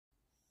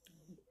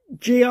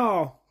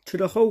GR to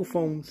the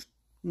Hawthorns,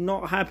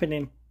 not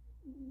happening.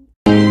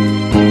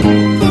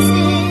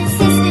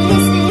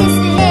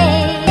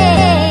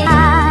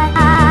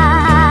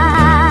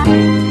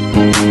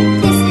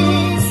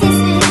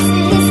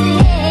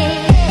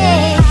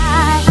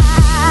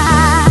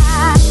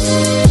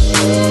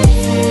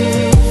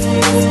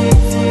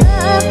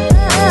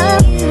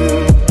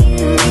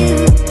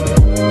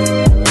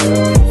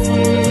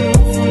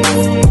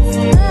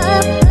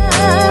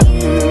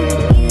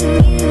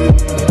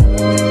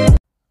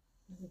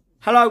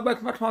 Hello,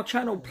 welcome back to my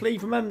channel.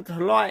 Please remember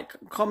to like,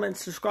 comment,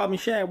 subscribe and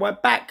share. We're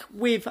back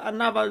with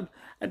another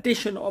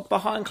edition of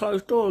Behind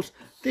Closed Doors.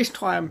 This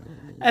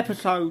time,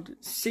 episode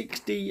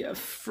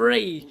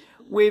 63.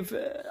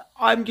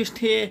 I'm just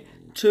here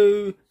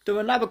to do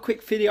another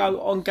quick video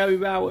on Gary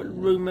Rowett's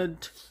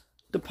rumoured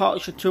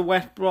departure to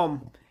West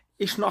Brom.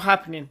 It's not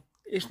happening.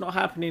 It's not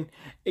happening.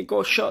 It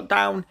got shut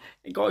down.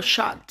 It got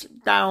shut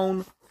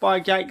down by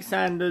Jake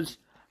Sanders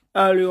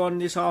earlier on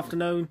this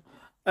afternoon.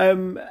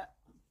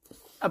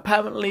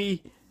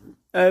 Apparently,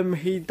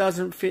 he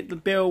doesn't fit the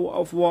bill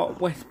of what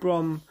West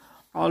Brom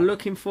are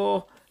looking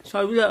for.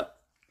 So look,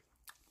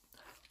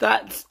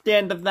 that's the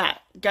end of that.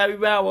 Gary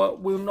Rowett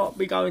will not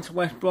be going to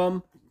West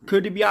Brom.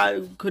 Could he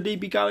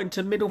be going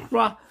to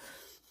Middlesbrough?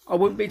 I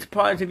wouldn't be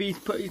surprised if he's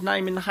put his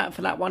name in the hat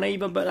for that one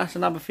either, but that's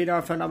another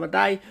video for another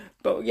day.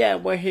 But yeah,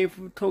 we're here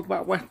to talk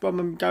about West Brom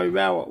and Gary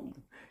Rowett.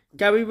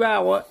 Gary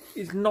Rowett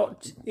is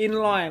not in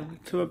line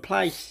to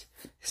replace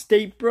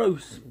Steve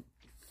Bruce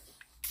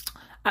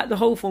at the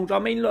Hawthorns. I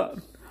mean, look,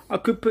 I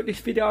could put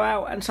this video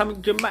out and something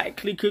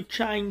dramatically could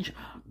change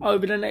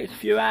over the next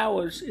few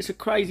hours. It's a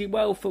crazy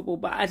world, football,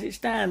 but as it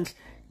stands,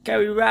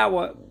 Gary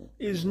Rowett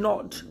is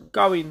not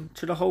going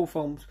to the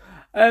Hawthorns.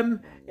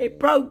 It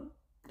broke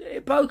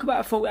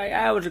about 48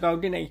 hours ago,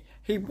 didn't he?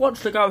 He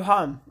wants to go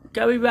home.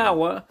 Gary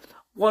Rowett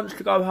wants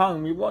to go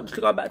home. He wants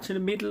to go back to the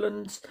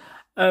Midlands,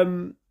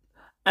 and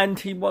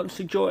he wants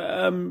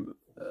to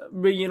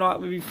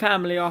reunite with his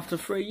family after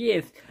 3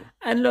 years.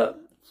 And look,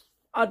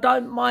 I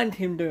don't mind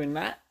him doing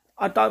that.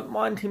 I don't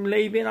mind him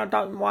leaving. I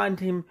don't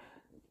mind him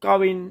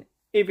going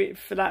if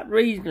it's for that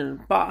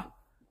reason. But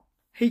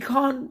he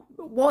can't.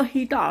 What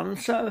he done,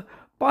 so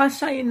by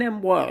saying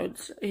them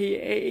words,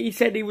 he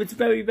said he was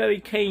very,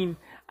 very keen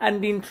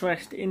and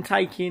interested in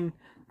taking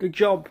the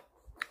job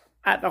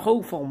at the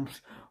Hawthorns.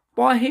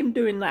 By him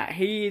doing that,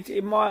 he is,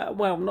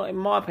 not in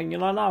my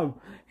opinion, I know,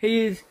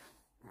 he is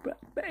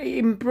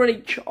in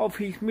breach of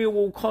his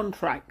Millwall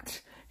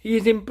contract. He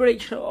is in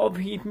breach of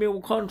his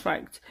Millwall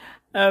contract.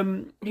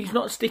 He's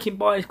not sticking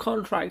by his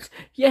contracts.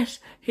 Yes,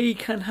 he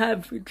can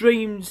have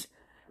dreams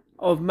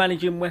of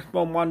managing West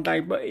Brom one day,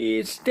 but he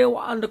is still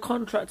under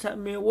contract at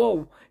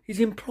Millwall.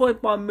 He's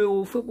employed by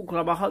Millwall Football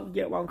Club. I hope you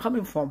get where I'm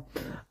coming from.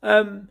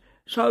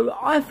 So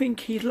I think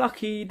he's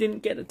lucky he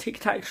didn't get the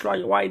tic-tac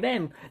straight away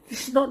then.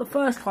 This is not the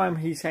first time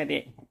he said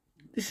it.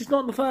 This is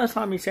not the first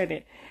time he said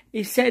it.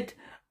 He said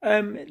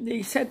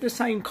the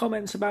same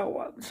comments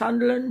about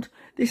Sunderland.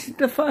 This is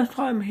the first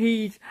time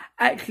he's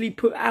actually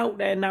put out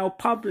there now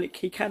public.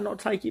 He cannot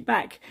take it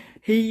back.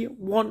 He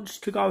wants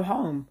to go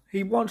home.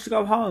 He wants to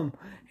go home.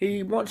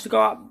 He wants to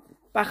go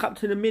back up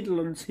to the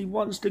Midlands. He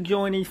wants to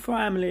join his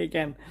family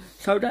again.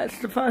 So that's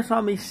the first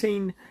time he's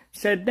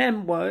said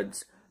them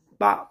words.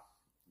 But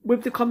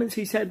with the comments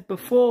he said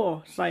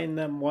before saying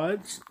them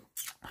words,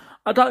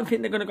 I don't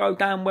think they're going to go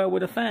down well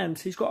with the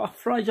fans. He's got a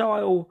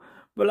fragile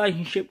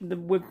relationship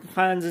with the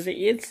fans as it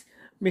is,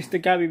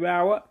 Mr. Gary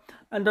Rowett,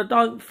 and I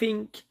don't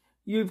think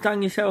you've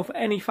done yourself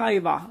any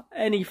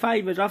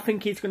favours. I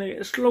think he's going to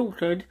get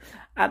slaughtered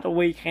at the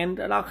weekend,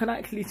 and I can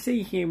actually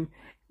see him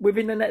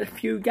within the next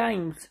few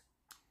games,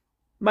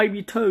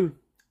 maybe 2,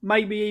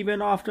 maybe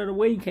even after the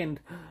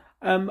weekend.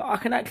 I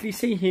can actually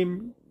see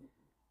him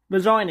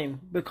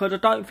resigning, because I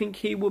don't think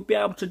he would be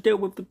able to deal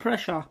with the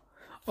pressure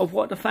of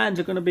what the fans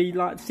are going to be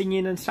like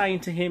singing and saying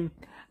to him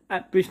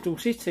at Bristol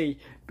City,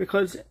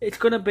 because it's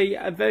going to be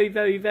a very,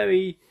 very,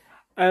 very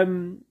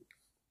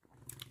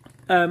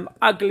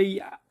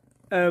ugly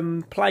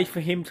place for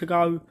him to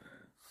go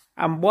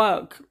and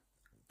work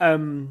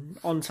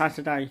on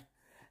Saturday.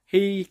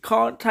 He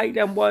can't take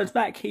them words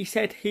back. He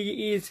said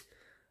he is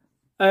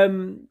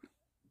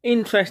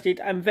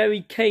interested and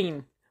very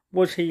keen,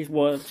 was his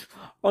words,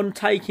 on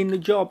taking the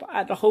job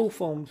at the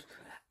Hawthorns,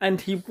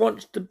 and he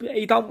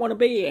don't want to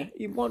be here.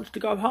 He wants to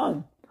go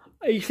home.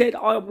 He said,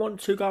 I want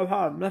to go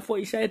home. That's what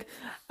he said.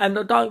 And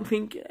I don't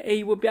think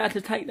he would be able to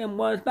take them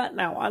words back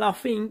now. And I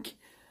think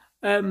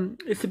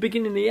it's the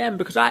beginning of the end,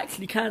 because I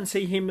actually can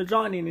see him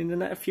resigning in the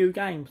next few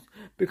games.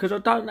 Because I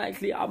don't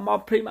actually, my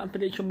pre-match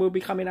prediction will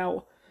be coming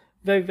out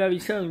very, very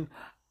soon.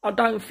 I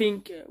don't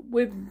think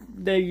with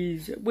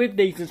these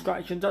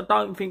instructions, I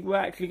don't think we're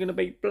actually going to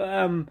beat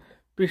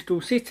Bristol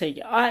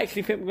City. I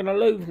actually think we're going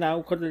to lose now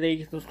because of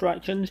these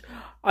instructions.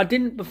 I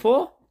didn't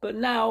before, but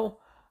now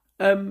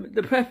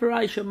the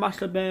preparation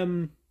must have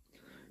been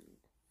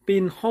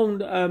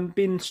stalled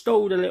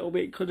a little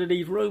bit because of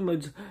these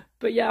rumours.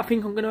 But yeah, I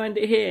think I'm going to end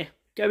it here.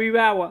 Gary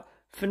Rowett,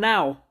 for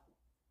now,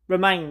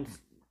 remains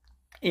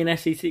in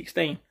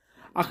SE16.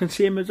 I can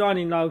see him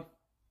resigning though.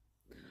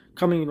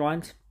 Coming,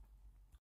 Ryan.